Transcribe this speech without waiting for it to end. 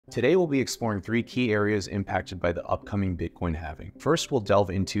Today we'll be exploring three key areas impacted by the upcoming Bitcoin halving. First, we'll delve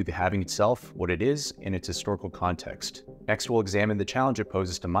into the halving itself, what it is, and its historical context. Next, we'll examine the challenge it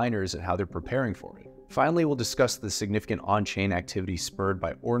poses to miners and how they're preparing for it. Finally, we'll discuss the significant on-chain activity spurred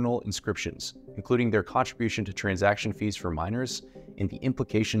by ordinal inscriptions, including their contribution to transaction fees for miners and the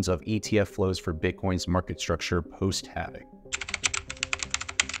implications of ETF flows for Bitcoin's market structure post-halving.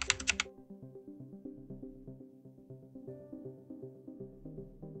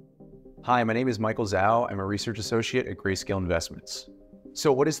 Hi, my name is Michael Zhao. I'm a research associate at Grayscale Investments.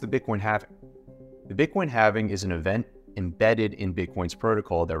 So what is the Bitcoin halving? The Bitcoin halving is an event embedded in Bitcoin's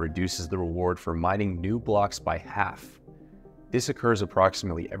protocol that reduces the reward for mining new blocks by half. This occurs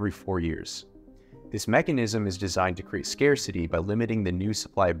approximately every 4 years. This mechanism is designed to create scarcity by limiting the new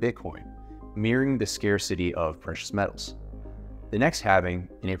supply of Bitcoin, mirroring the scarcity of precious metals. The next halving,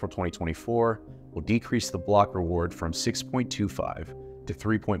 in April 2024, will decrease the block reward from 6.25 to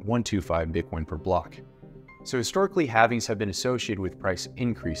 3.125 Bitcoin per block. So historically, halvings have been associated with price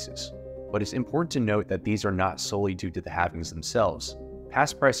increases, but it's important to note that these are not solely due to the halvings themselves.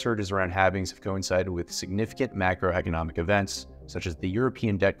 Past price surges around halvings have coincided with significant macroeconomic events, such as the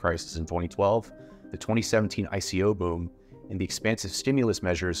European debt crisis in 2012, the 2017 ICO boom, and the expansive stimulus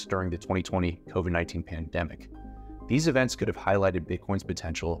measures during the 2020 COVID-19 pandemic. These events could have highlighted Bitcoin's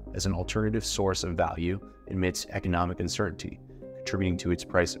potential as an alternative source of value amidst economic uncertainty, contributing to its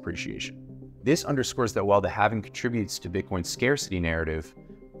price appreciation. This underscores that while the halving contributes to Bitcoin's scarcity narrative,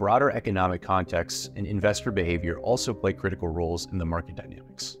 broader economic contexts and investor behavior also play critical roles in the market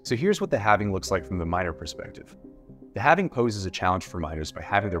dynamics. So here's what the halving looks like from the miner perspective. The halving poses a challenge for miners by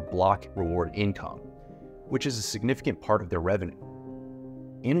having their block reward income, which is a significant part of their revenue.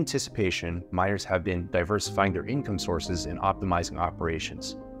 In anticipation, miners have been diversifying their income sources and optimizing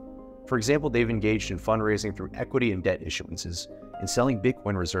operations. For example, they've engaged in fundraising through equity and debt issuances and selling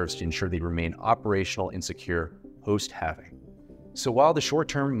Bitcoin reserves to ensure they remain operational and secure post-halving. So while the short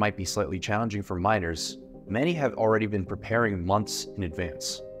term might be slightly challenging for miners, many have already been preparing months in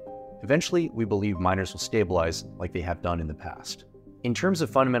advance. Eventually, we believe miners will stabilize like they have done in the past. In terms of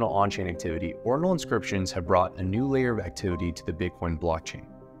fundamental on-chain activity, ordinal inscriptions have brought a new layer of activity to the Bitcoin blockchain.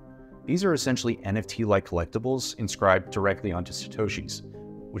 These are essentially NFT-like collectibles inscribed directly onto Satoshis,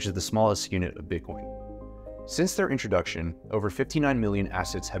 which is the smallest unit of Bitcoin. Since their introduction, over 59 million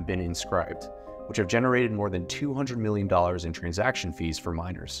assets have been inscribed, which have generated more than $200 million in transaction fees for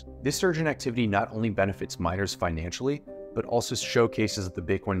miners. This surge in activity not only benefits miners financially, but also showcases the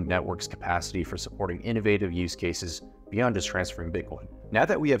Bitcoin network's capacity for supporting innovative use cases beyond just transferring Bitcoin. Now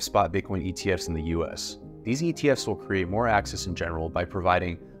that we have spot Bitcoin ETFs in the US, these ETFs will create more access in general by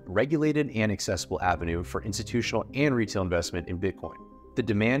providing a regulated and accessible avenue for institutional and retail investment in Bitcoin. The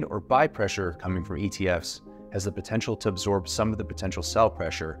demand or buy pressure coming from ETFs has the potential to absorb some of the potential sell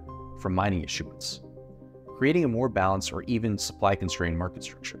pressure from mining issuance, creating a more balanced or even supply-constrained market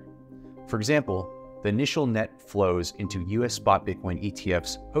structure. For example, the initial net flows into US spot Bitcoin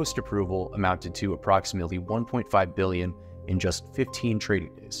ETFs post-approval amounted to approximately $1.5 billion in just 15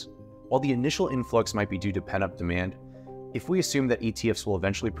 trading days. While the initial influx might be due to pent-up demand, if we assume that ETFs will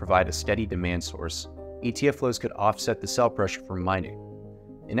eventually provide a steady demand source, ETF flows could offset the sell pressure from mining.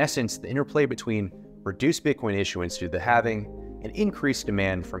 In essence, the interplay between reduced Bitcoin issuance due to the halving and increased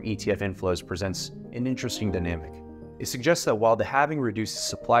demand from ETF inflows presents an interesting dynamic. It suggests that while the halving reduces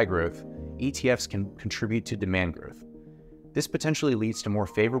supply growth, ETFs can contribute to demand growth. This potentially leads to more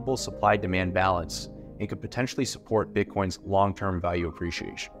favorable supply-demand balance and could potentially support Bitcoin's long-term value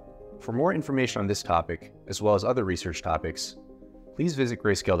appreciation. For more information on this topic, as well as other research topics, please visit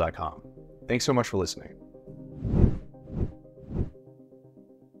grayscale.com. Thanks so much for listening.